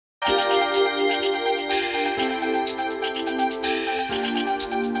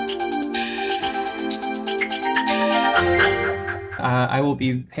I will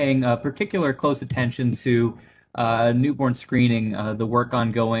be paying particular close attention to newborn screening, the work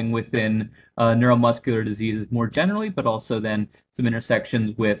ongoing within neuromuscular diseases more generally, but also then some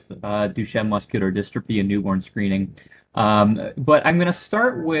intersections with Duchenne muscular dystrophy and newborn screening. But I'm going to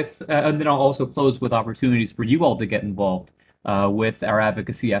start with, and then I'll also close with opportunities for you all to get involved with our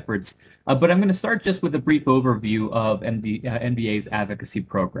advocacy efforts. But I'm going to start just with a brief overview of NDA's advocacy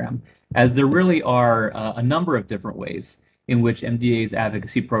program, as there really are a number of different ways in which MDA's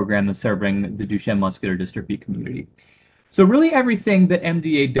advocacy program is serving the Duchenne muscular dystrophy community. So really everything that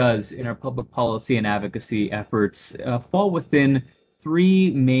MDA does in our public policy and advocacy efforts fall within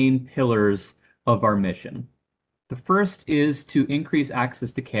three main pillars of our mission. The first is to increase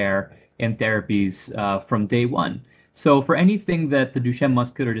access to care and therapies from day one. So for anything that the Duchenne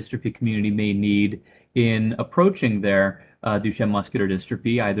muscular dystrophy community may need in approaching their Duchenne muscular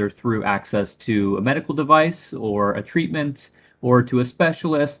dystrophy, either through access to a medical device or a treatment or to a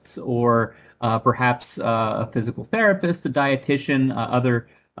specialist or perhaps a physical therapist, a dietitian, other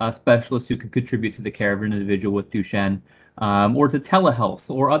specialists who can contribute to the care of an individual with Duchenne, or to telehealth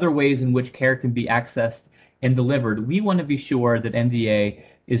or other ways in which care can be accessed and delivered. We want to be sure that NDA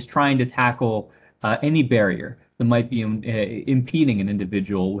is trying to tackle any barrier that might be impeding an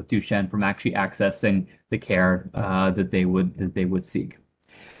individual with Duchenne from actually accessing the care that they would seek.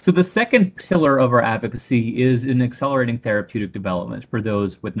 So the second pillar of our advocacy is in accelerating therapeutic development for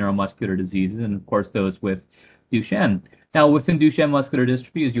those with neuromuscular diseases and, of course, those with Duchenne. Now, within Duchenne muscular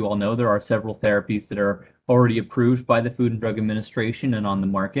dystrophy, as you all know, there are several therapies that are already approved by the Food and Drug Administration and on the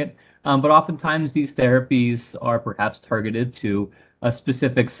market. But oftentimes these therapies are perhaps targeted to a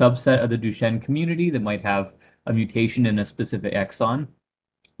specific subset of the Duchenne community that might have a mutation in a specific exon,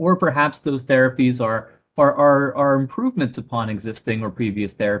 or perhaps those therapies are improvements upon existing or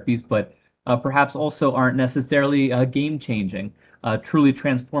previous therapies, but perhaps also aren't necessarily game-changing, truly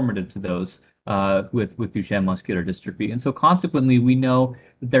transformative to those with Duchenne muscular dystrophy. And so consequently, we know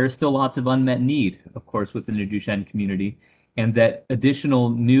that there is still lots of unmet need, of course, within the Duchenne community, and that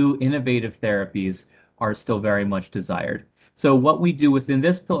additional new innovative therapies are still very much desired. So what we do within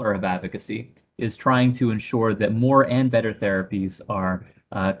this pillar of advocacy is trying to ensure that more and better therapies are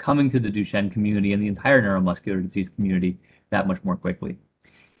coming to the Duchenne community and the entire neuromuscular disease community that much more quickly.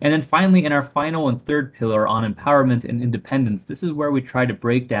 And then finally, in our final and third pillar on empowerment and independence, this is where we try to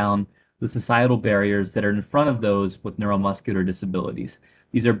break down the societal barriers that are in front of those with neuromuscular disabilities.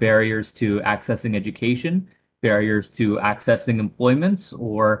 These are barriers to accessing education, barriers to accessing employment,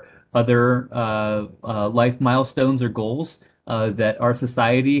 or other life milestones or goals that our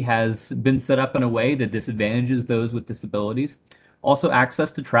society has been set up in a way that disadvantages those with disabilities. Also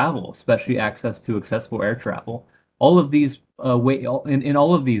access to travel, especially access to accessible air travel. All of these, in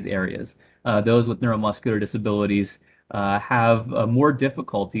all of these areas, those with neuromuscular disabilities have more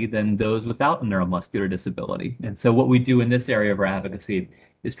difficulty than those without a neuromuscular disability. And so what we do in this area of our advocacy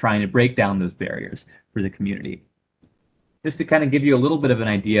is trying to break down those barriers for the community. Just to kind of give you a little bit of an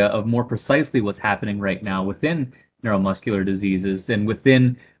idea of more precisely what's happening right now within neuromuscular diseases and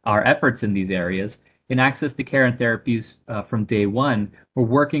within our efforts in these areas, in access to care and therapies from day one, we're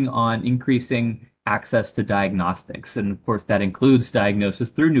working on increasing access to diagnostics. And of course, that includes diagnosis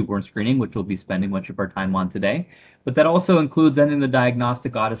through newborn screening, which we'll be spending much of our time on today. But that also includes ending the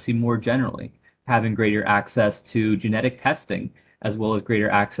diagnostic odyssey more generally, having greater access to genetic testing, as well as greater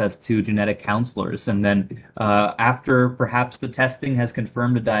access to genetic counselors. And then after perhaps the testing has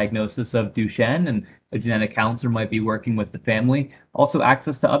confirmed a diagnosis of Duchenne and a genetic counselor might be working with the family, also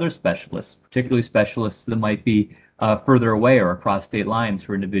access to other specialists, particularly specialists that might be further away or across state lines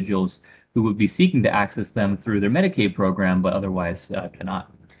for individuals who would be seeking to access them through their Medicaid program, but otherwise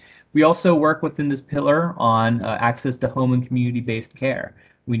cannot. We also work within this pillar on access to home and community-based care.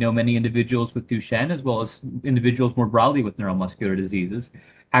 We know many individuals with Duchenne, as well as individuals more broadly with neuromuscular diseases,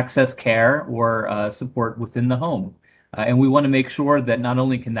 access care or support within the home. And we want to make sure that not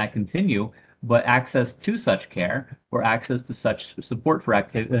only can that continue, but access to such care or access to such support for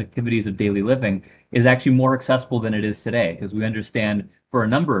activities of daily living is actually more accessible than it is today, because we understand for a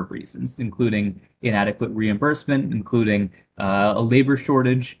number of reasons, including inadequate reimbursement, including a labor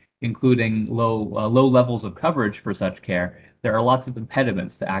shortage, including low levels of coverage for such care. There are lots of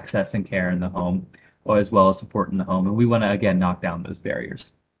impediments to accessing care in the home, or as well as support in the home, and we want to, again, knock down those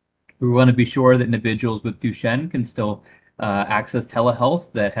barriers. We want to be sure that individuals with Duchenne can still access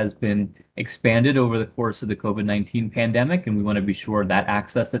telehealth that has been expanded over the course of the COVID-19 pandemic, and we want to be sure that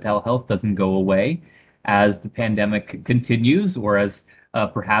access to telehealth doesn't go away as the pandemic continues, or as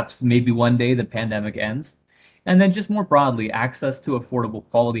perhaps maybe one day the pandemic ends. And then just more broadly, access to affordable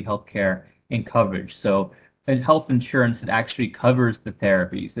quality healthcare and coverage. So health insurance that actually covers the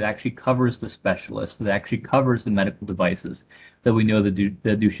therapies, that actually covers the specialists, that actually covers the medical devices that we know the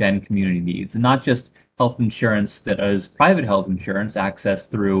Duchenne community needs, and not just health insurance that is private health insurance accessed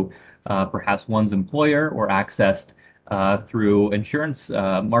through perhaps one's employer or accessed through insurance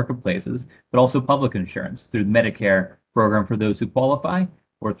marketplaces, but also public insurance through the Medicare program for those who qualify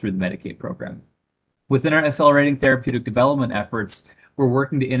or through the Medicaid program. Within our accelerating therapeutic development efforts, we're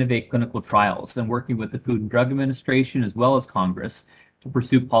working to innovate clinical trials and working with the Food and Drug Administration as well as Congress to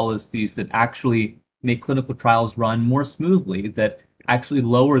pursue policies that actually make clinical trials run more smoothly, that actually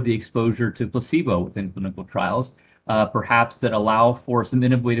lower the exposure to placebo within clinical trials, perhaps that allow for some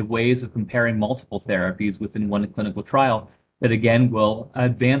innovative ways of comparing multiple therapies within one clinical trial that again will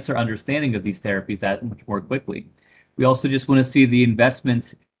advance our understanding of these therapies that much more quickly. We also just want to see the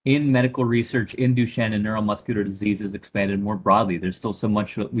investment in medical research in Duchenne and neuromuscular diseases expanded more broadly. There's still so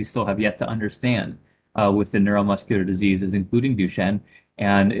much that we still have yet to understand within neuromuscular diseases, including Duchenne,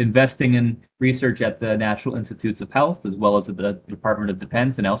 and investing in research at the National Institutes of Health, as well as at the Department of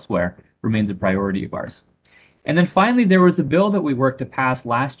Defense and elsewhere, remains a priority of ours. And then finally, there was a bill that we worked to pass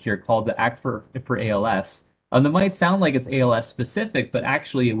last year called the Act for ALS. That might sound like it's ALS specific, but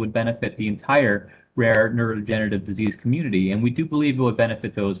actually it would benefit the entire rare neurodegenerative disease community. And we do believe it would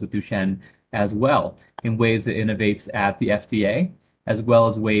benefit those with Duchenne as well in ways that innovates at the FDA, as well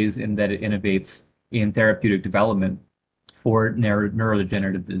as ways in that it innovates in therapeutic development for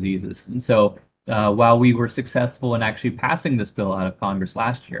neurodegenerative diseases. And so while we were successful in actually passing this bill out of Congress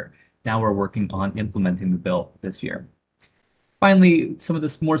last year, now we're working on implementing the bill this year. Finally, some of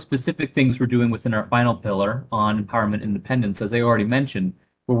the more specific things we're doing within our final pillar on empowerment independence, as I already mentioned,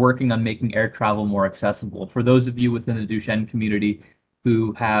 we're working on making air travel more accessible. For those of you within the Duchenne community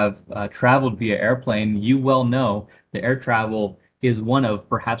who have traveled via airplane, you well know that air travel is one of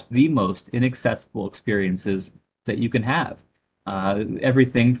perhaps the most inaccessible experiences that you can have.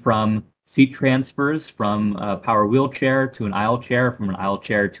 Everything from seat transfers from a power wheelchair to an aisle chair, from an aisle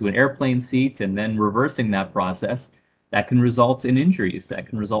chair to an airplane seat, and then reversing that process, that can result in injuries, that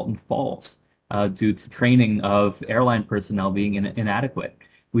can result in falls due to training of airline personnel being inadequate.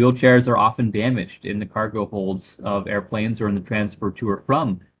 Wheelchairs are often damaged in the cargo holds of airplanes or in the transfer to or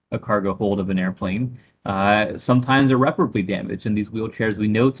from a cargo hold of an airplane. Sometimes irreparably damaged, and these wheelchairs we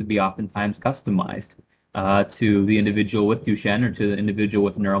know to be oftentimes customized to the individual with Duchenne or to the individual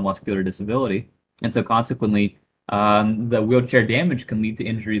with neuromuscular disability. And so consequently, the wheelchair damage can lead to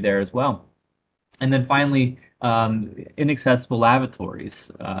injury there as well. And then finally, inaccessible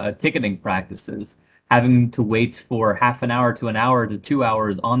lavatories, ticketing practices, having to wait for half an hour to an hour to 2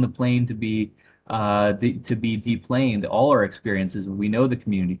 hours on the plane to be deplaned. All our experiences we know the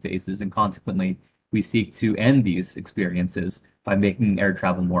community faces, and consequently, we seek to end these experiences by making air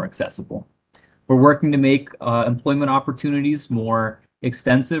travel more accessible. We're working to make employment opportunities more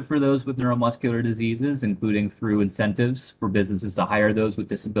extensive for those with neuromuscular diseases, including through incentives for businesses to hire those with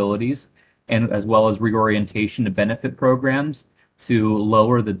disabilities, and as well as reorientation to benefit programs to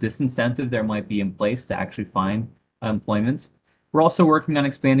lower the disincentive there might be in place to actually find employment. We're also working on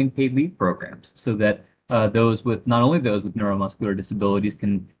expanding paid leave programs so that not only those with neuromuscular disabilities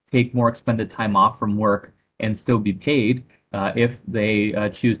can take more expended time off from work and still be paid if they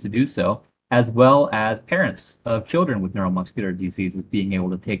choose to do so, as well as parents of children with neuromuscular diseases being able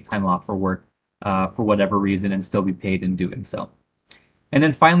to take time off for work for whatever reason and still be paid in doing so. And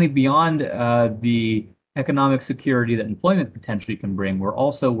then finally, beyond the economic security that employment potentially can bring, we're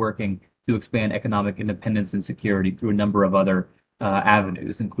also working to expand economic independence and security through a number of other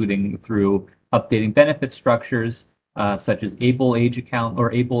avenues, including through updating benefit structures such as ABLE age account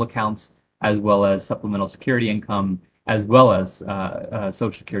or ABLE accounts, as well as supplemental security income, as well as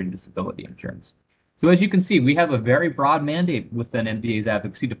Social Security disability insurance. So as you can see, we have a very broad mandate within MDA's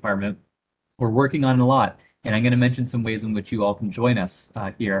Advocacy Department. We're working on a lot, and I'm going to mention some ways in which you all can join us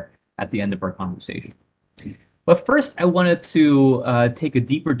here at the end of our conversation. But first, I wanted to take a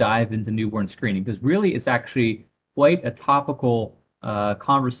deeper dive into newborn screening, because really it's actually quite a topical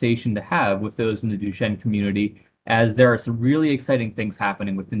conversation to have with those in the Duchenne community, as there are some really exciting things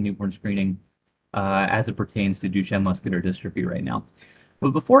happening within newborn screening as it pertains to Duchenne muscular dystrophy right now.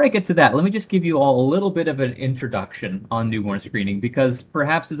 But before I get to that, let me just give you all a little bit of an introduction on newborn screening, because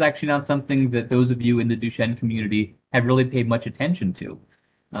perhaps it's actually not something that those of you in the Duchenne community have really paid much attention to,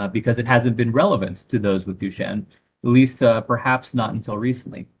 because it hasn't been relevant to those with Duchenne, at least perhaps not until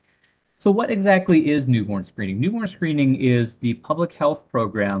recently. So what exactly is newborn screening? Newborn screening is the public health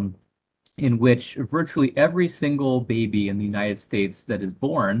program in which virtually every single baby in the United States that is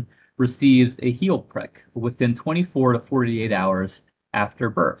born receives a heel prick within 24 to 48 hours after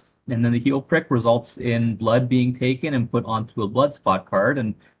birth. And then the heel prick results in blood being taken and put onto a blood spot card.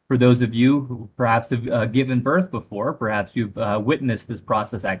 And for those of you who perhaps have given birth before, perhaps you've witnessed this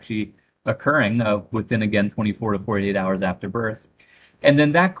process actually occurring within, again, 24 to 48 hours after birth. And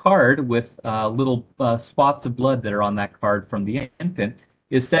then that card with little spots of blood that are on that card from the infant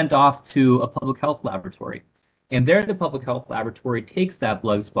is sent off to a public health laboratory. And there the public health laboratory takes that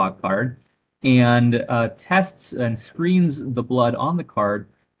blood spot card and tests and screens the blood on the card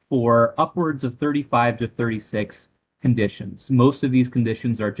for upwards of 35 to 36 conditions. Most of these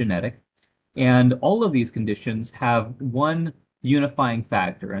conditions are genetic, and all of these conditions have one unifying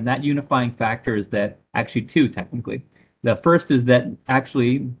factor, and that unifying factor is that, actually two technically. The first is that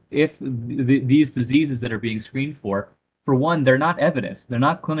actually, if these diseases that are being screened for one, they're not evident. They're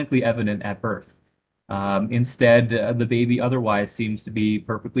not clinically evident at birth. Instead, the baby otherwise seems to be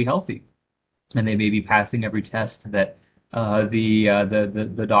perfectly healthy, and they may be passing every test that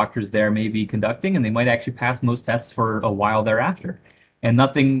the doctors there may be conducting, and they might actually pass most tests for a while thereafter, and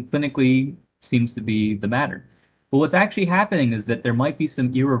nothing clinically seems to be the matter. But what's actually happening is that there might be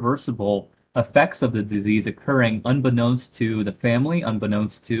some irreversible effects of the disease occurring unbeknownst to the family,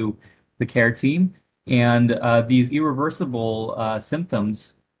 unbeknownst to the care team, and these irreversible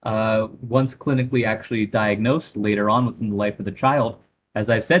symptoms, once clinically actually diagnosed later on within the life of the child, as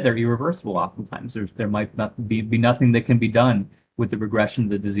I've said, they're irreversible oftentimes. There might not be nothing that can be done with the progression of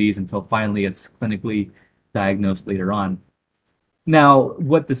the disease until finally it's clinically diagnosed later on. Now,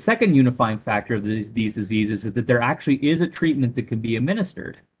 what the second unifying factor of these diseases is that there actually is a treatment that can be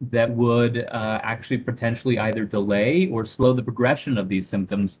administered that would actually potentially either delay or slow the progression of these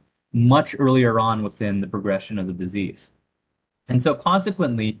symptoms much earlier on within the progression of the disease. And so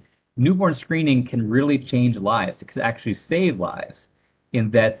consequently, newborn screening can really change lives. It can actually save lives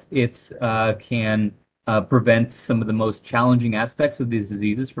in that it can prevent some of the most challenging aspects of these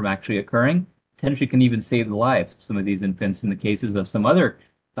diseases from actually occurring. Potentially can even save the lives of some of these infants in the cases of some other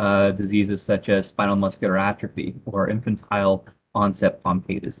diseases such as spinal muscular atrophy or infantile onset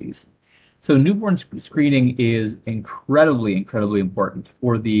Pompe disease. So newborn screening is incredibly, incredibly important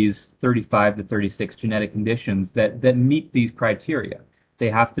for these 35 to 36 genetic conditions that meet these criteria. They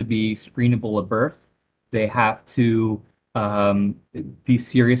have to be screenable at birth. They have to be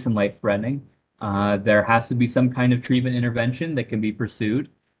serious and life-threatening. There has to be some kind of treatment intervention that can be pursued,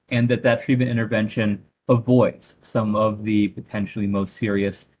 and that treatment intervention avoids some of the potentially most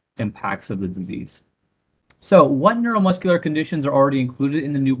serious impacts of the disease. So what neuromuscular conditions are already included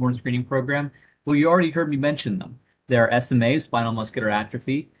in the newborn screening program? Well, you already heard me mention them. There are SMA, spinal muscular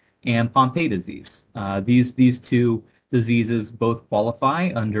atrophy, and Pompe disease. These two diseases both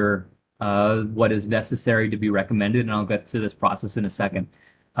qualify under what is necessary to be recommended, and I'll get to this process in a second.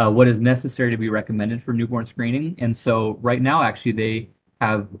 What is necessary to be recommended for newborn screening, and so right now, actually, they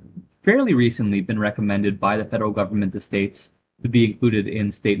have fairly recently been recommended by the federal government to states to be included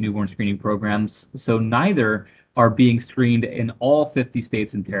in state newborn screening programs. So neither are being screened in all 50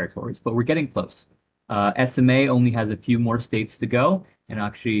 states and territories, but we're getting close. SMA only has a few more states to go, and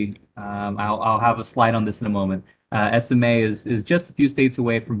actually, I'll have a slide on this in a moment. SMA is just a few states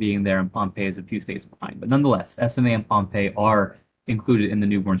away from being there, and Pompe is a few states behind. But nonetheless, SMA and Pompe are included in the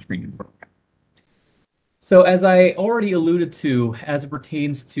newborn screening program. So as I already alluded to, as it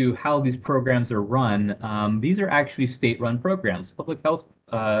pertains to how these programs are run, these are actually state-run programs. Public health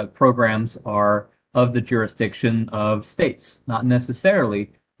programs are of the jurisdiction of states, not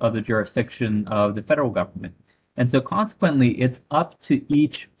necessarily of the jurisdiction of the federal government. And so consequently, it's up to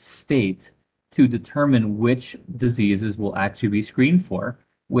each state to determine which diseases will actually be screened for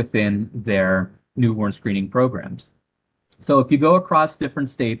within their newborn screening programs. So if you go across different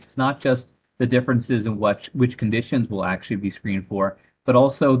states, it's not just the differences in which conditions will actually be screened for, but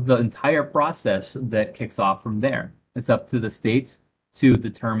also the entire process that kicks off from there. It's up to the states to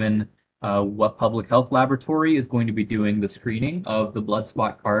determine what public health laboratory is going to be doing the screening of the blood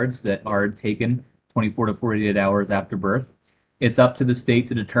spot cards that are taken 24 to 48 hours after birth. It's up to the state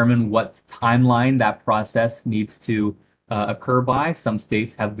to determine what timeline that process needs to occur by. Some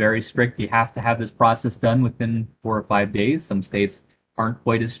states have very strict, you have to have this process done within 4 or 5 days. Some states aren't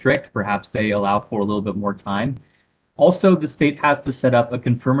quite as strict. Perhaps they allow for a little bit more time. Also, the state has to set up a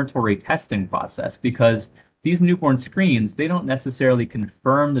confirmatory testing process because these newborn screens, they don't necessarily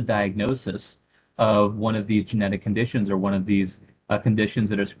confirm the diagnosis of one of these genetic conditions or one of these conditions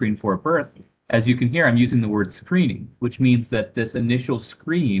that are screened for at birth. As you can hear, I'm using the word screening, which means that this initial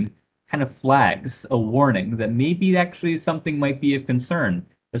screen kind of flags a warning that maybe actually something might be of concern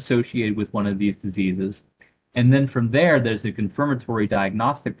associated with one of these diseases. And then from there, there's a confirmatory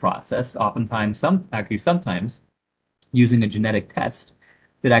diagnostic process. Oftentimes, sometimes, using a genetic test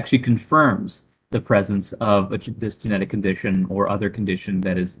that actually confirms the presence of this genetic condition or other condition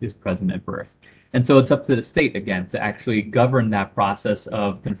that is present at birth. And so it's up to the state, again, to actually govern that process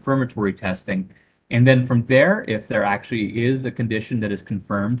of confirmatory testing. And then from there, if there actually is a condition that is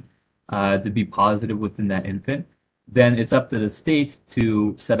confirmed to be positive within that infant, then it's up to the state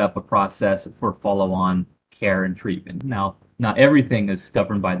to set up a process for follow-on care and treatment. Now, not everything is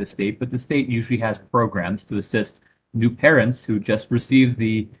governed by the state, but the state usually has programs to assist new parents who just received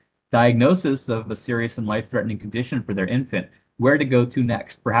the diagnosis of a serious and life-threatening condition for their infant, where to go to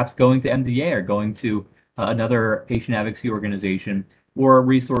next, perhaps going to MDA or going to another patient advocacy organization, or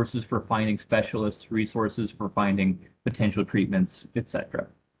resources for finding specialists, resources for finding potential treatments, etc.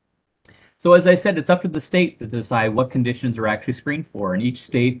 So as I said, it's up to the state to decide what conditions are actually screened for, and each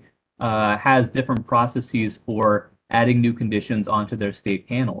state has different processes for adding new conditions onto their state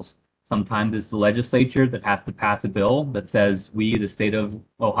panels. Sometimes it's the legislature that has to pass a bill that says we, the state of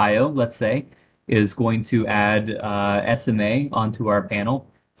Ohio, let's say, is going to add SMA onto our panel.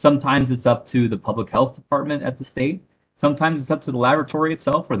 Sometimes it's up to the public health department at the state. Sometimes it's up to the laboratory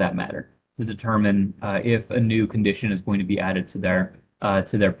itself, for that matter, to determine if a new condition is going to be added to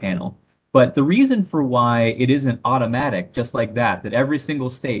their panel. But the reason for why it isn't automatic, just like that every single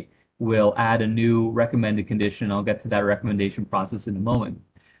state will add a new recommended condition, I'll get to that recommendation process in a moment,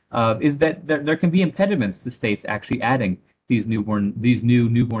 is that there can be impediments to states actually adding these new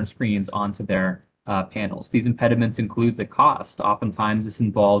newborn screens onto their panels. These impediments include the cost. Oftentimes this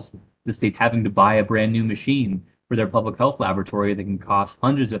involves the state having to buy a brand new machine for their public health laboratory that can cost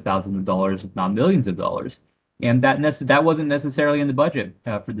hundreds of thousands of dollars, if not millions of dollars. And that wasn't necessarily in the budget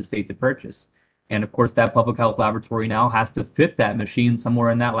for the state to purchase. And of course, that public health laboratory now has to fit that machine somewhere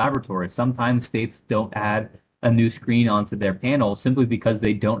in that laboratory. Sometimes states don't add a new screen onto their panel simply because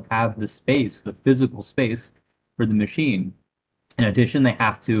they don't have the space, the physical space for the machine. In addition, they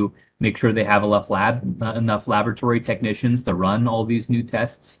have to make sure they have enough laboratory technicians to run all these new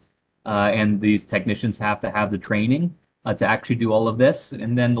tests. And these technicians have to have the training to actually do all of this.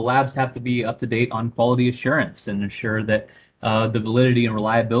 And then the labs have to be up to date on quality assurance and ensure that the validity and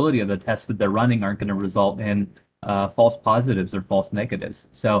reliability of the tests that they're running aren't going to result in false positives or false negatives.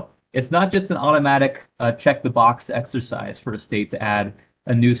 So it's not just an automatic check the box exercise for a state to add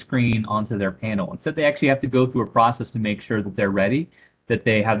a new screen onto their panel. Instead, they actually have to go through a process to make sure that they're ready, that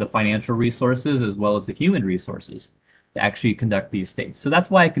they have the financial resources as well as the human resources to actually conduct these states. So that's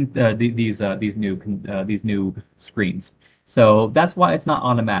why these new screens. So that's why it's not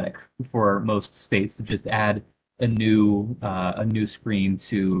automatic for most states to just add a new screen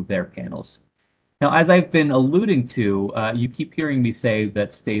to their panels. Now, as I've been alluding to, you keep hearing me say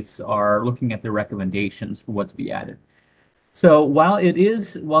that states are looking at their recommendations for what to be added. So while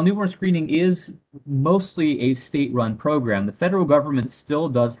newborn screening is mostly a state-run program, the federal government still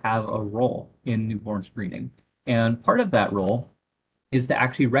does have a role in newborn screening. And part of that role is to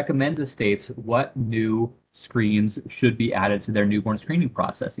actually recommend to states what new screens should be added to their newborn screening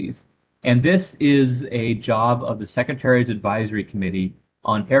processes. And this is a job of the Secretary's Advisory Committee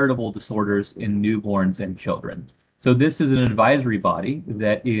on Heritable Disorders in Newborns and Children. So this is an advisory body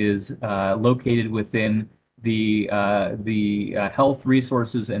that is located within the Health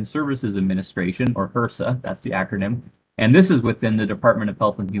Resources and Services Administration, or HRSA, that's the acronym. And this is within the Department of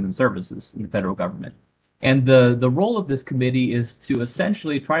Health and Human Services in the federal government. And the role of this committee is to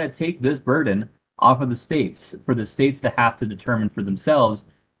essentially try to take this burden off of the states, for the states to have to determine for themselves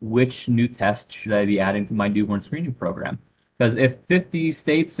which new test should I be adding to my newborn screening program. Because if 50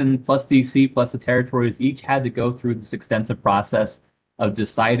 states and plus DC plus the territories each had to go through this extensive process of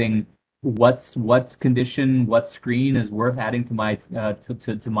deciding what condition, what screen is worth adding to my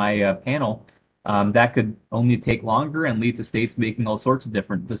panel, that could only take longer and lead to states making all sorts of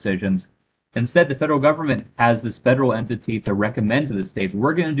different decisions. Instead, the federal government has this federal entity to recommend to the states,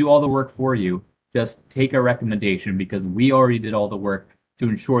 we're going to do all the work for you. Just take a recommendation because we already did all the work to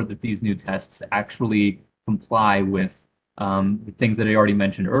ensure that these new tests actually comply with the things that I already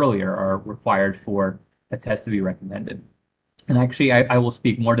mentioned earlier are required for a test to be recommended. And actually, I will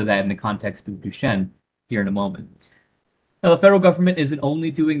speak more to that in the context of Duchenne here in a moment. Now, the federal government isn't only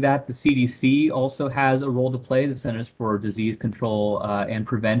doing that. The CDC also has a role to play, the Centers for Disease Control and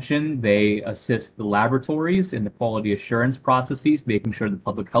Prevention. They assist the laboratories in the quality assurance processes, making sure the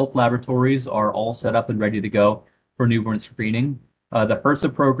public health laboratories are all set up and ready to go for newborn screening. The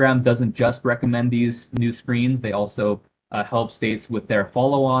HRSA program doesn't just recommend these new screens. They also help states with their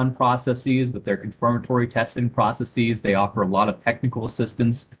follow-on processes, with their confirmatory testing processes. They offer a lot of technical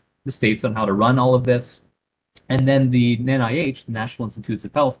assistance to states on how to run all of this. And then the NIH, the National Institutes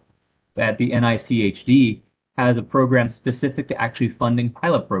of Health, at the NICHD, has a program specific to actually funding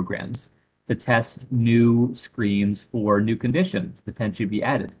pilot programs to test new screens for new conditions potentially be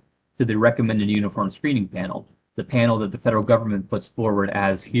added to the recommended uniform screening panel, the panel that the federal government puts forward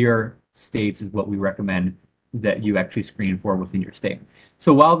as here states is what we recommend that you actually screen for within your state.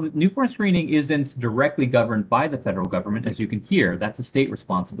 So while the newborn screening isn't directly governed by the federal government, as you can hear, that's a state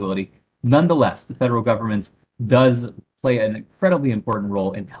responsibility. Nonetheless, the federal government does play an incredibly important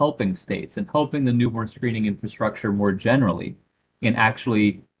role in helping states and helping the newborn screening infrastructure more generally in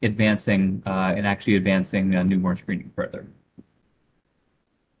actually advancing newborn screening further.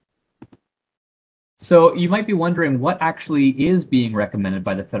 So you might be wondering what actually is being recommended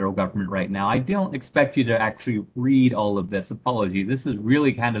by the federal government right now. I don't expect you to actually read all of this. Apologies. This is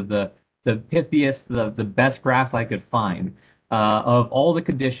really kind of the pithiest, the best graph I could find of all the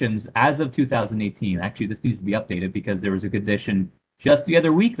conditions as of 2018. Actually, this needs to be updated because there was a condition just the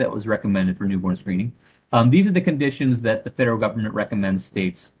other week that was recommended for newborn screening. These are the conditions that the federal government recommends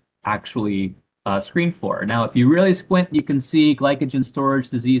states actually screen for. Now, if you really squint, you can see glycogen storage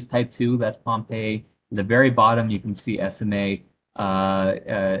disease type 2, that's Pompe. At the very bottom, you can see SMA,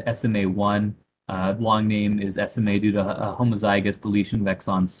 SMA1. Long name is SMA due to a homozygous deletion of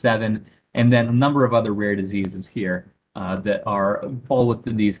exon 7. And then a number of other rare diseases here that fall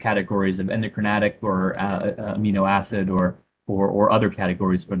within these categories of endocrinatic or amino acid or other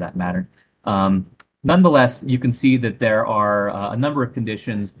categories for that matter. Nonetheless, you can see that there are a number of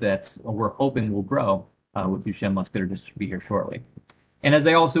conditions that we're hoping will grow with Duchenne muscular dystrophy here shortly. And as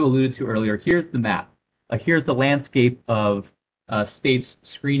I also alluded to earlier, here's the map. Here's the landscape of states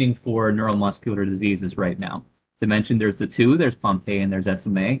screening for neuromuscular diseases right now. As I mentioned, there's the two, there's Pompe and there's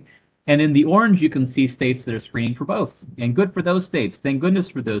SMA. And in the orange, you can see states that are screening for both. And good for those states. Thank goodness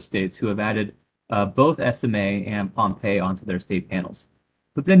for those states who have added both SMA and Pompe onto their state panels.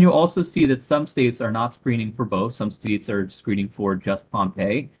 But then you'll also see that some states are not screening for both. Some states are screening for just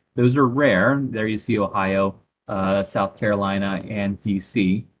Pompe. Those are rare. There you see Ohio, South Carolina, and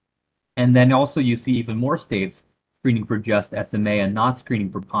DC. And then also you see even more states screening for just SMA and not screening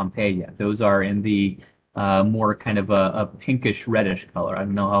for Pompe yet. Those are in the more kind of a pinkish reddish color. I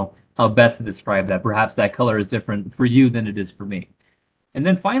don't know how best to describe that. Perhaps that color is different for you than it is for me. And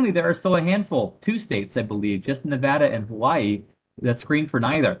then finally, there are still a handful, 2 states, I believe, just Nevada and Hawaii, that screen for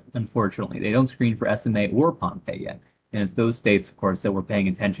neither, unfortunately. They don't screen for SMA or Pompe yet. And it's those states, of course, that we're paying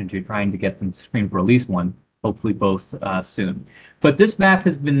attention to, trying to get them to screen for at least one, hopefully both soon. But this map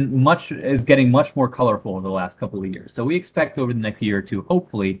is getting much more colorful over the last couple of years. So we expect over the next year or two,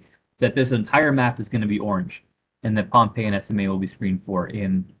 hopefully, that this entire map is going to be orange and that Pompe and SMA will be screened for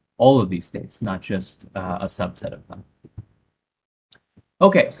in all of these states, not just a subset of them.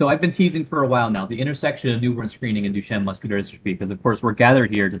 Okay, so I've been teasing for a while now the intersection of newborn screening and Duchenne muscular dystrophy, because of course we're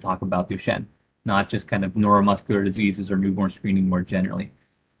gathered here to talk about Duchenne, not just kind of neuromuscular diseases or newborn screening more generally.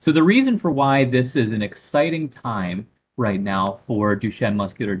 So the reason for why this is an exciting time right now for Duchenne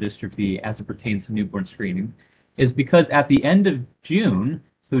muscular dystrophy as it pertains to newborn screening is because at the end of June,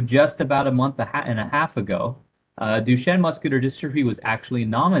 so just about a month and a half ago, Duchenne muscular dystrophy was actually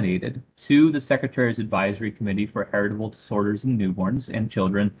nominated to the Secretary's Advisory Committee for Heritable Disorders in Newborns and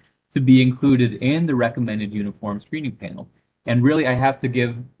Children to be included in the recommended uniform screening panel. And really, I have to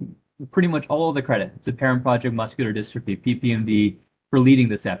give pretty much all of the credit to Parent Project Muscular Dystrophy, PPMD, for leading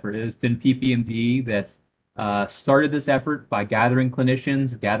this effort. It has been PPMD that started this effort by gathering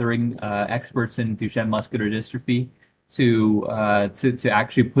clinicians, gathering experts in Duchenne muscular dystrophy, to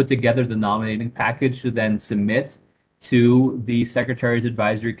actually put together the nominating package to then submit to the Secretary's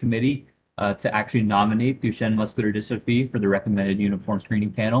Advisory Committee to actually nominate Duchenne muscular dystrophy for the recommended uniform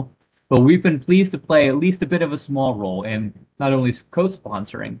screening panel. But we've been pleased to play at least a bit of a small role in not only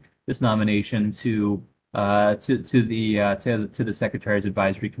co-sponsoring this nomination to the Secretary's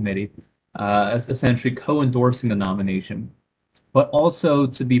Advisory Committee, essentially co-endorsing the nomination, but also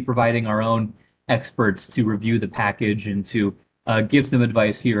to be providing our own experts to review the package and to give some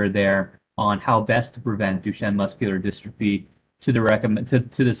advice here or there on how best to prevent Duchenne muscular dystrophy to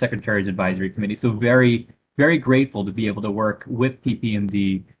the Secretary's Advisory Committee. So very, very grateful to be able to work with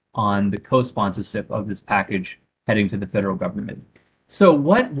PPMD on the co-sponsorship of this package heading to the federal government. So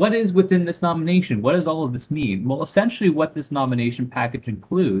what is within this nomination? What does all of this mean? Well, essentially what this nomination package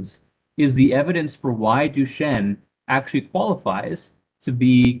includes is the evidence for why Duchenne actually qualifies to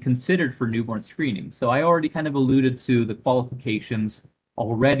be considered for newborn screening. So I already kind of alluded to the qualifications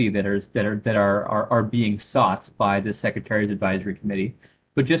already that are being sought by the Secretary's Advisory Committee.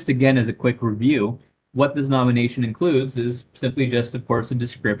 But just again, as a quick review, what this nomination includes is simply just, of course, a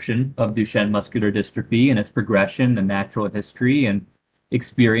description of Duchenne muscular dystrophy and its progression and natural history and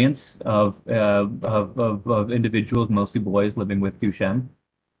experience of individuals, mostly boys, living with Duchenne,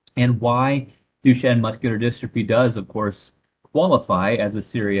 and why Duchenne muscular dystrophy does, of course, qualify as a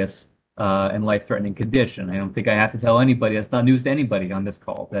serious and life-threatening condition. I don't think I have to tell anybody, that's not news to anybody on this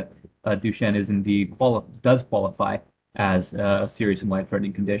call, that Duchenne is indeed does qualify as a serious and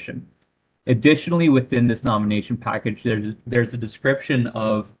life-threatening condition. Additionally, within this nomination package, there's a description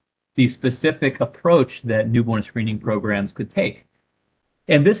of the specific approach that newborn screening programs could take.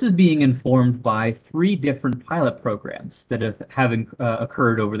 And this is being informed by 3 different pilot programs that have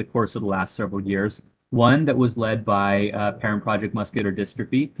occurred over the course of the last several years. One that was led by Parent Project Muscular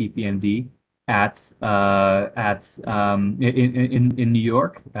Dystrophy, PPMD, in New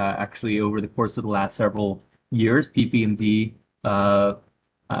York. Actually, over the course of the last several years, PPMD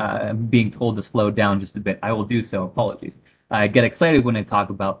being told to slow down just a bit. I will do so. Apologies. I get excited when I talk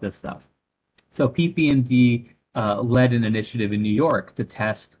about this stuff. So PPMD led an initiative in New York to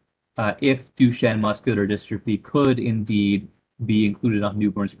test if Duchenne muscular dystrophy could indeed be included on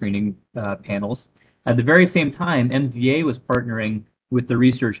newborn screening panels. At the very same time, MDA was partnering with the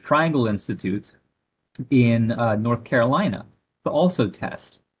Research Triangle Institute in North Carolina to also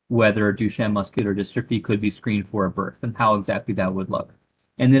test whether Duchenne muscular dystrophy could be screened for at birth and how exactly that would look.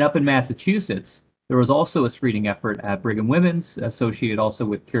 And then up in Massachusetts, there was also a screening effort at Brigham Women's, associated also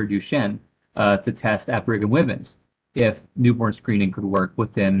with Cure Duchenne, to test at Brigham Women's if newborn screening could work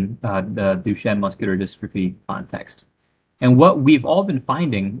within the Duchenne muscular dystrophy context. And what we've all been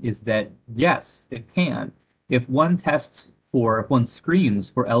finding is that, yes, it can. If one screens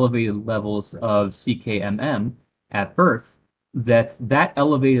for elevated levels of CKMM at birth, that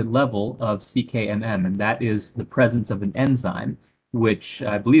elevated level of CKMM, and that is the presence of an enzyme, which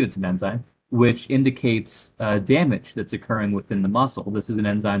I believe it's an enzyme, which indicates damage that's occurring within the muscle. This is an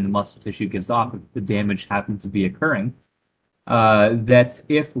enzyme the muscle tissue gives off if the damage happens to be occurring. That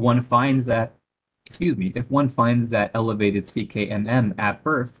if one finds that elevated CKMM at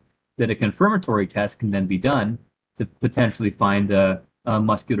birth, that a confirmatory test can then be done to potentially find a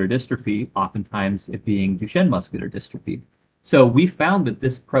muscular dystrophy, oftentimes it being Duchenne muscular dystrophy. So we found that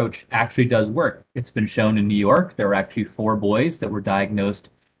this approach actually does work. It's been shown in New York. There were actually 4 boys that were diagnosed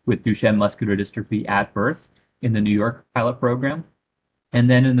with Duchenne muscular dystrophy at birth in the New York pilot program. And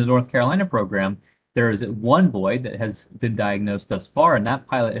then in the North Carolina program, there is 1 boy that has been diagnosed thus far, and that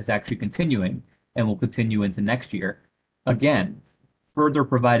pilot is actually continuing and will continue into next year. Again, further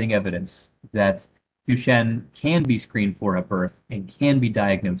providing evidence that Duchenne can be screened for at birth and can be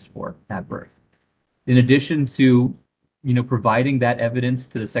diagnosed for at birth. In addition to providing that evidence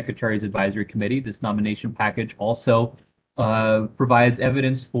to the Secretary's Advisory Committee, this nomination package also provides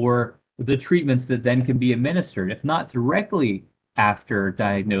evidence for the treatments that then can be administered, if not directly after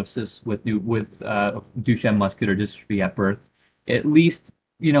diagnosis with Duchenne muscular dystrophy at birth, at least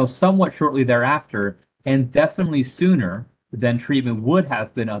somewhat shortly thereafter, and definitely sooner than treatment would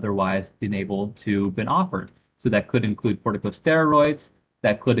have been otherwise been offered. So that could include corticosteroids,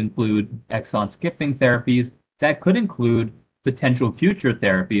 that could include exon skipping therapies, that could include potential future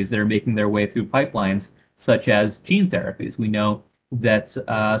therapies that are making their way through pipelines, such as gene therapies. We know that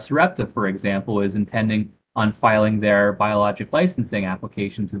Sarepta, for example, is intending on filing their biologic licensing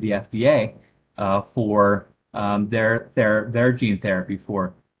application to the FDA for their gene therapy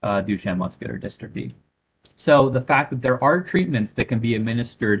for Duchenne muscular dystrophy. So the fact that there are treatments that can be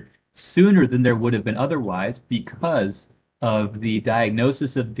administered sooner than there would have been otherwise because of the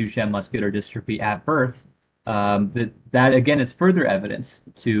diagnosis of Duchenne muscular dystrophy at birth, that again is further evidence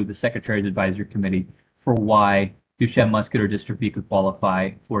to the Secretary's Advisory Committee for why Duchenne muscular dystrophy could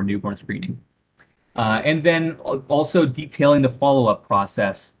qualify for newborn screening. And then also detailing the follow-up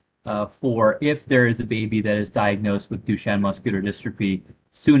process for if there is a baby that is diagnosed with Duchenne muscular dystrophy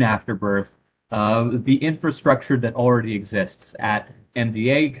soon after birth, the infrastructure that already exists at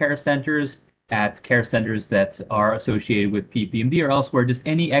MDA care centers, at care centers that are associated with PPMD or elsewhere, just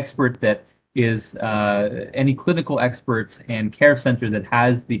any expert that is any clinical experts and care center that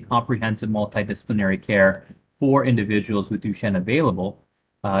has the comprehensive multidisciplinary care for individuals with Duchenne available,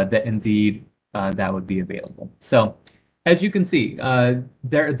 that indeed that would be available. So as you can see,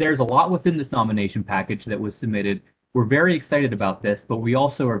 there's a lot within this nomination package that was submitted. We're very excited about this, but we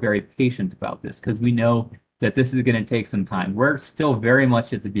also are very patient about this because we know that this is going to take some time. We're still very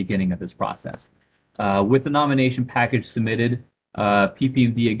much at the beginning of this process. With the nomination package submitted,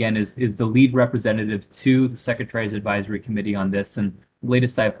 PPMD again is the lead representative to the Secretary's Advisory Committee on this, and the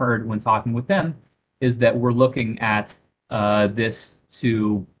latest I've heard when talking with them is that we're looking at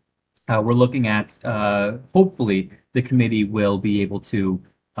hopefully the committee will be able to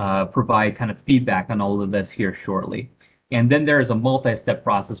provide kind of feedback on all of this here shortly. And then there is a multi-step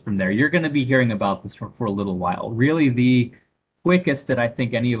process from there. You're going to be hearing about this for a little while. Really, the quickest that I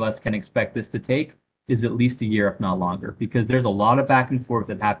think any of us can expect this to take is at least a year, if not longer, because there's a lot of back and forth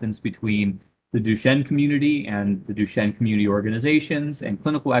that happens between the Duchenne community and the Duchenne community organizations and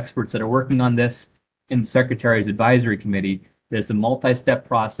clinical experts that are working on this in the Secretary's Advisory Committee. There's a multi-step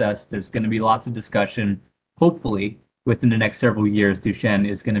process. There's going to be lots of discussion. Hopefully, within the next several years, Duchenne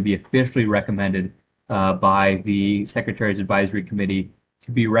is going to be officially recommended by the Secretary's Advisory Committee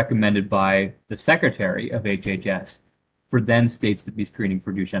to be recommended by the Secretary of HHS for then states to be screening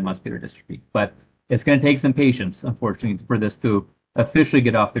for Duchenne muscular dystrophy. But it's going to take some patience, unfortunately, for this to officially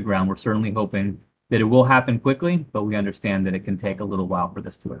get off the ground. We're certainly hoping that it will happen quickly, but we understand that it can take a little while for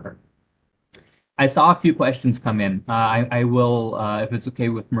this to occur. I saw a few questions come in. I will, if it's okay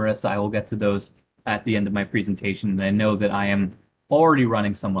with Marissa, I will get to those at the end of my presentation. And I know that I am already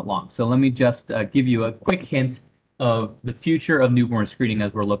running somewhat long. So let me just give you a quick hint of the future of newborn screening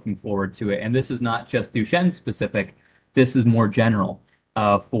as we're looking forward to it. And this is not just Duchenne specific. This is more general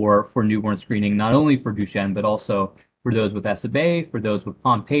for newborn screening, not only for Duchenne, but also for those with SMA, for those with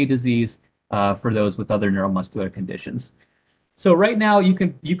Pompe disease, for those with other neuromuscular conditions. So right now, you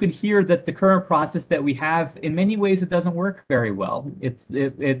can hear that the current process that we have, in many ways, it doesn't work very well.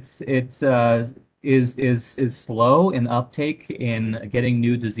 Is slow in uptake in getting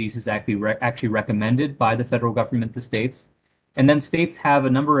new diseases actually recommended by the federal government to states, and then states have a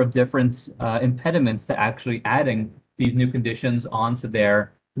number of different impediments to actually adding these new conditions onto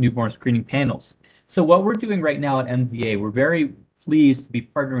their newborn screening panels. So what we're doing right now at MVA, we're very pleased to be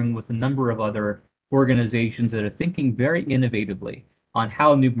partnering with a number of other organizations that are thinking very innovatively on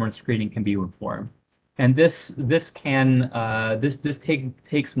how newborn screening can be reformed. And this takes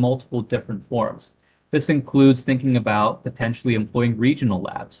multiple different forms. This includes thinking about potentially employing regional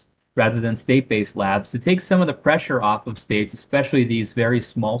labs rather than state-based labs to take some of the pressure off of states, especially these very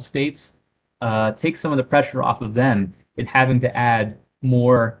small states, take some of the pressure off of them in having to add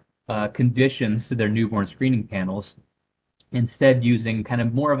more conditions to their newborn screening panels, instead using kind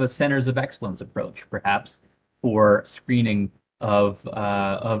of more of a centers of excellence approach, perhaps, for screening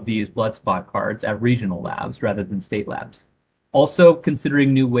of these blood spot cards at regional labs rather than state labs. Also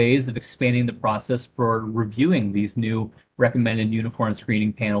considering new ways of expanding the process for reviewing these new recommended uniform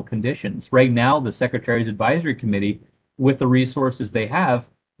screening panel conditions. Right now, the Secretary's Advisory Committee, with the resources they have,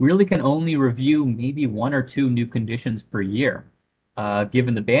 really can only review maybe 1 or 2 new conditions per year,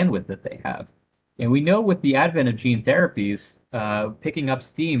 given the bandwidth that they have. And we know with the advent of gene therapies picking up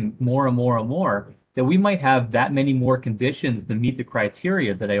steam more and more and more, that we might have that many more conditions that meet the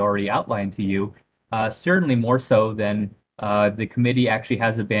criteria that I already outlined to you, certainly more so than the committee actually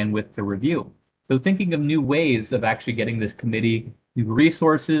has a bandwidth to review. So thinking of new ways of actually getting this committee new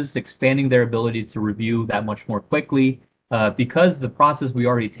resources, expanding their ability to review that much more quickly, because the process we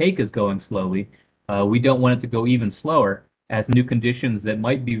already take is going slowly, we don't want it to go even slower as new conditions that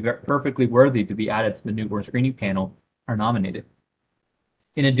might be perfectly worthy to be added to the newborn screening panel are nominated.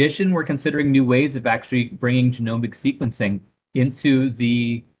 In addition, we're considering new ways of actually bringing genomic sequencing into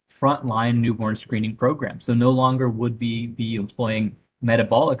the frontline newborn screening program. So no longer would we be employing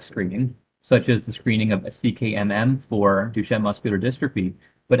metabolic screening, such as the screening of a CKMM for Duchenne muscular dystrophy,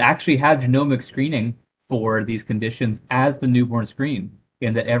 but actually have genomic screening for these conditions as the newborn screen,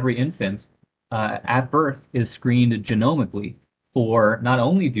 and that every infant at birth is screened genomically for not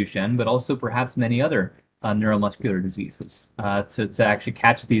only Duchenne, but also perhaps many other neuromuscular diseases to actually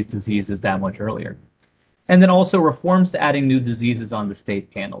catch these diseases that much earlier. And then also reforms to adding new diseases on the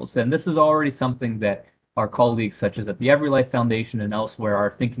state panels. And this is already something that our colleagues, such as at the EveryLife Foundation and elsewhere,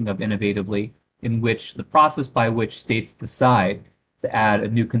 are thinking of innovatively, in which the process by which states decide to add a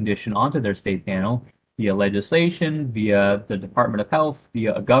new condition onto their state panel via legislation, via the Department of Health,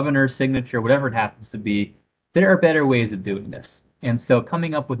 via a governor's signature, whatever it happens to be, there are better ways of doing this. And so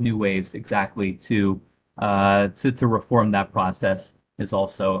coming up with new ways exactly to reform that process is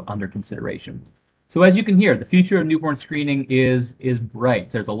also under consideration. So as you can hear, the future of newborn screening is bright.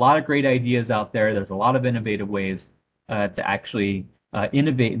 There's a lot of great ideas out there. There's a lot of innovative ways to actually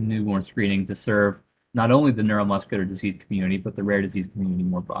innovate in newborn screening to serve not only the neuromuscular disease community, but the rare disease community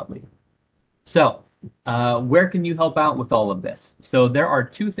more broadly. So where can you help out with all of this? So there are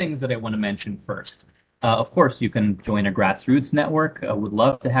 2 things that I want to mention first. Of course, you can join a grassroots network. I would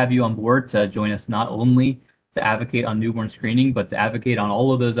love to have you on board to join us not only to advocate on newborn screening, but to advocate on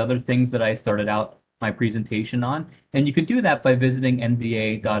all of those other things that I started out my presentation on. And you can do that by visiting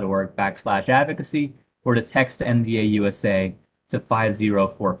nva.org/advocacy or to text NVA USA to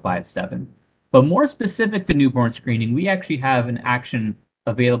 50457. But more specific to newborn screening, we actually have an action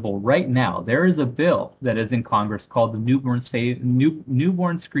available right now. There is a bill that is in Congress called the Newborn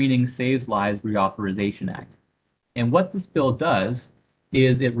Screening Saves Lives Reauthorization Act. And what this bill does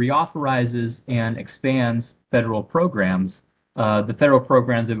is it reauthorizes and expands federal programs, the federal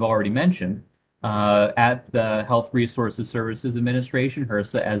programs I've already mentioned, at the Health Resources Services Administration,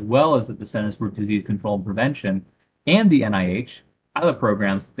 HRSA, as well as at the Centers for Disease Control and Prevention, and the NIH, other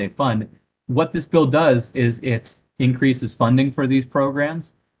programs that they fund. What this bill does is it increases funding for these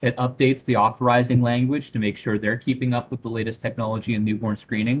programs. It updates the authorizing language to make sure they're keeping up with the latest technology in newborn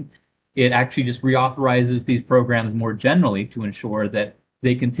screening. It actually just reauthorizes these programs more generally to ensure that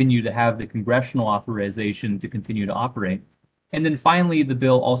they continue to have the congressional authorization to continue to operate. And then finally, the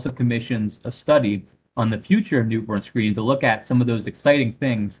bill also commissions a study on the future of newborn screening to look at some of those exciting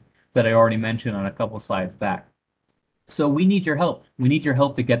things that I already mentioned on a couple slides back. So we need your help. We need your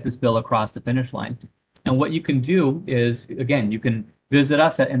help to get this bill across the finish line. And what you can do is, again, you can visit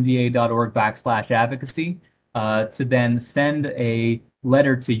us at mda.org/advocacy to then send a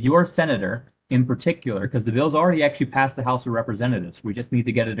letter to your senator in particular, because the bill's already actually passed the House of Representatives. We just need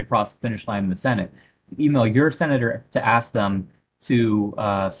to get it across the finish line in the Senate. Email your senator to ask them to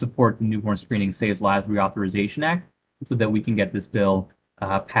support the Newborn Screening Saves Lives Reauthorization Act so that we can get this bill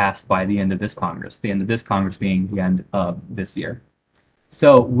passed by the end of this Congress, the end of this Congress being the end of this year.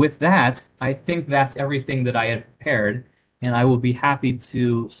 So with that, I think that's everything that I had prepared, and I will be happy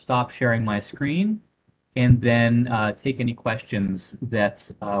to stop sharing my screen and then take any questions that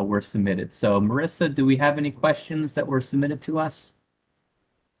were submitted. So Marissa, do we have any questions that were submitted to us?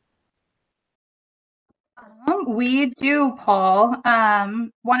 We do, Paul.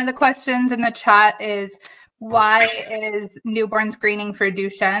 One of the questions in the chat is, why is newborn screening for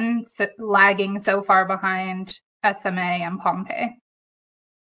Duchenne lagging so far behind SMA and Pompe?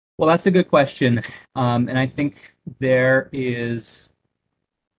 Well, that's a good question. And I think there is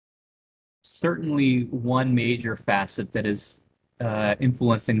certainly one major facet that is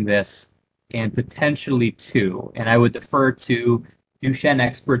influencing this, and potentially two. And I would defer to Duchenne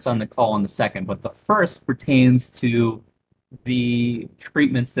experts on the call in a second, but the first pertains to the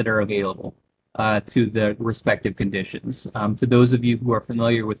treatments that are available to the respective conditions. To those of you who are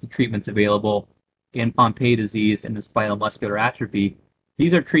familiar with the treatments available in Pompe disease and the spinal muscular atrophy,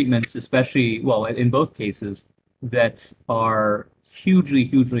 these are treatments, especially, well, in both cases, that are hugely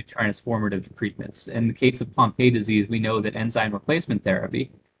transformative treatments. In the case of Pompe disease, we know that enzyme replacement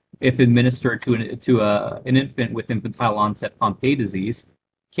therapy, if administered to an infant with infantile onset Pompe disease,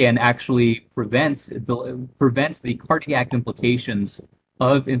 can actually prevent the cardiac implications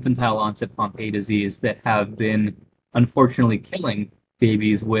of infantile onset Pompe disease that have been unfortunately killing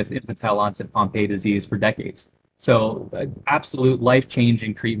babies with infantile onset Pompe disease for decades. So absolute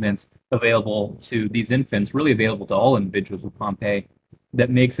life-changing treatments available to these infants, really available to all individuals with Pompe,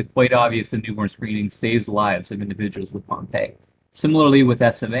 that makes it quite obvious that newborn screening saves the lives of individuals with Pompe. Similarly with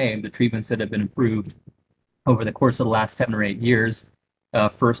SMA, the treatments that have been improved over the course of the last 7 or 8 years,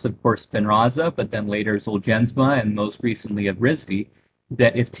 first, of course, Spinraza, but then later Zolgensma, and most recently Evrysdi,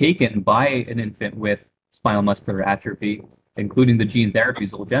 that if taken by an infant with spinal muscular atrophy, including the gene therapy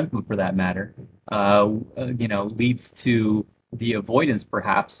Zolgensma for that matter, leads to the avoidance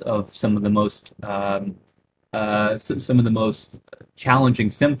perhaps of some of the most challenging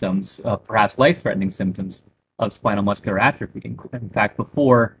symptoms, perhaps life-threatening symptoms of spinal muscular atrophy. In fact,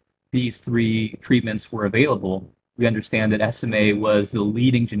 before these 3 treatments were available, we understand that SMA was the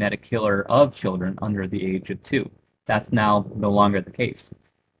leading genetic killer of children under the age of 2. That's now no longer the case.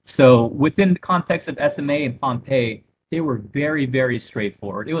 So within the context of SMA and Pompe, they were very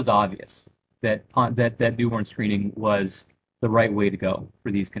straightforward. It was obvious that newborn screening was the right way to go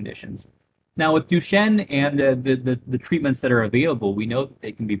for these conditions. Now with Duchenne and the treatments that are available, we know that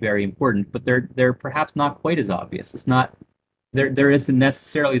they can be very important, but they're perhaps not quite as obvious. It's not there isn't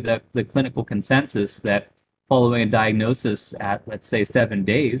necessarily the clinical consensus that following a diagnosis at, let's say, 7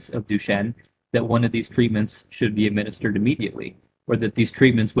 days of Duchenne, that one of these treatments should be administered immediately, or that these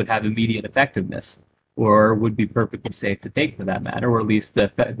treatments would have immediate effectiveness, or would be perfectly safe to take for that matter, or at least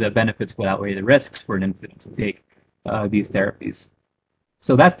the benefits would outweigh the risks for an infant to take these therapies.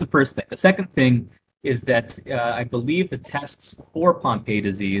 So that's the first thing. The second thing is that I believe the tests for Pompe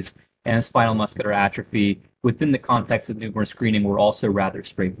disease and spinal muscular atrophy within the context of newborn screening were also rather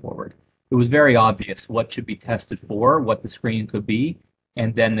straightforward. It was very obvious what should be tested for, what the screening could be,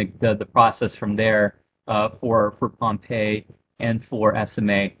 and then the process from there for Pompe and for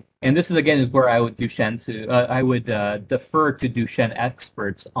SMA. And this is where I would defer to Duchenne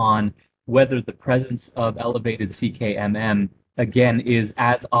experts on whether the presence of elevated CKMM again is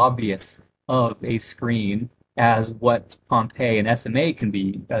as obvious of a screen as what Pompe and SMA can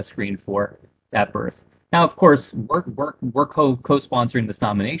be screened for at birth. Now, of course, we're co-sponsoring this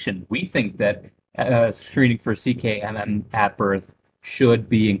nomination. We think that screening for CKMM at birth should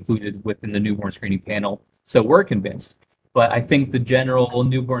be included within the newborn screening panel. So we're convinced. But I think the general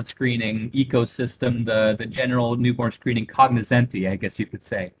newborn screening ecosystem, the general newborn screening cognoscenti, I guess you could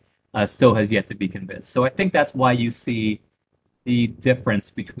say, still has yet to be convinced. So I think that's why you see the difference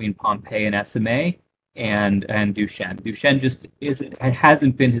between Pompe and SMA and Duchenne. Duchenne just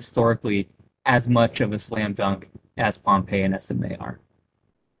hasn't been historically as much of a slam dunk as Pompe and SMA are.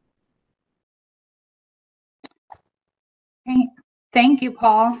 Great. Thank you,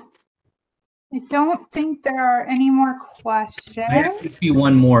 Paul. I don't think there are any more questions. I actually see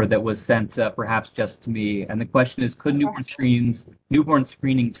one more that was sent perhaps just to me, and the question is, could newborn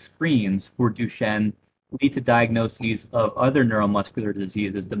screening screens for Duchenne lead to diagnoses of other neuromuscular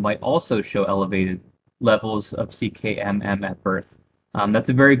diseases that might also show elevated levels of CKMM at birth? That's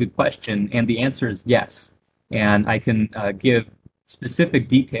a very good question, and the answer is yes. And I can give specific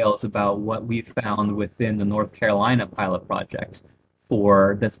details about what we've found within the North Carolina pilot project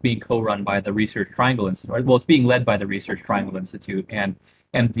that's being co-run by the Research Triangle Institute. Well, it's being led by the Research Triangle Institute, and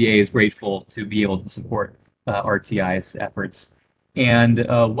MDA is grateful to be able to support RTI's efforts. And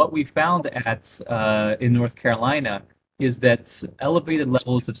what we found in North Carolina is that elevated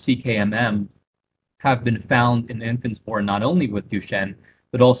levels of CKMM have been found in infants born not only with Duchenne,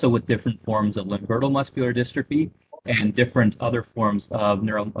 but also with different forms of limb-girdle muscular dystrophy and different other forms of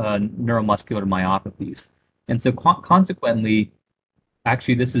neuromuscular myopathies. And so consequently,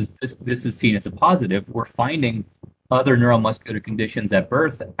 actually, this is seen as a positive. We're finding other neuromuscular conditions at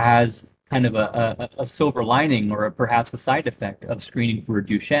birth as kind of a silver lining or perhaps a side effect of screening for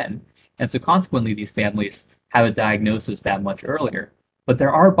Duchenne. And so consequently, these families have a diagnosis that much earlier. But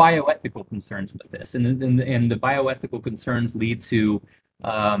there are bioethical concerns with this, and the bioethical concerns lead to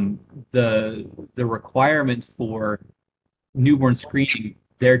the requirement for newborn screening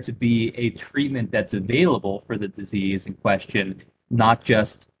there to be a treatment that's available for the disease in question, not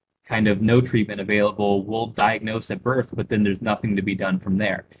just kind of no treatment available, we'll diagnose at birth, but then there's nothing to be done from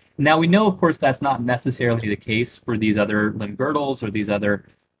there. Now, we know, of course, that's not necessarily the case for these other limb girdles or these other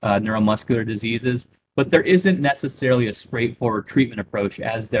neuromuscular diseases, but there isn't necessarily a straightforward treatment approach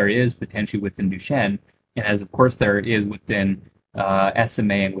as there is potentially within Duchenne, and as, of course, there is within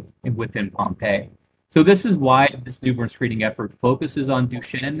SMA and within Pompe. So this is why this newborn screening effort focuses on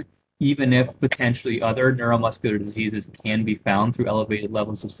Duchenne, even if potentially other neuromuscular diseases can be found through elevated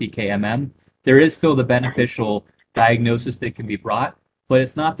levels of CKMM. There is still the beneficial diagnosis that can be brought, but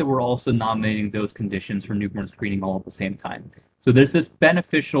it's not that we're also nominating those conditions for newborn screening all at the same time. So there's this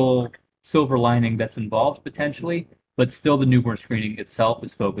beneficial silver lining that's involved potentially, but still the newborn screening itself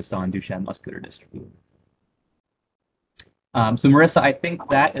is focused on Duchenne muscular dystrophy. So Marissa, I think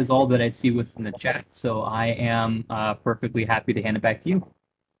that is all that I see within the chat. So I am perfectly happy to hand it back to you.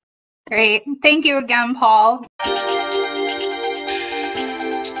 Great. Thank you again, Paul.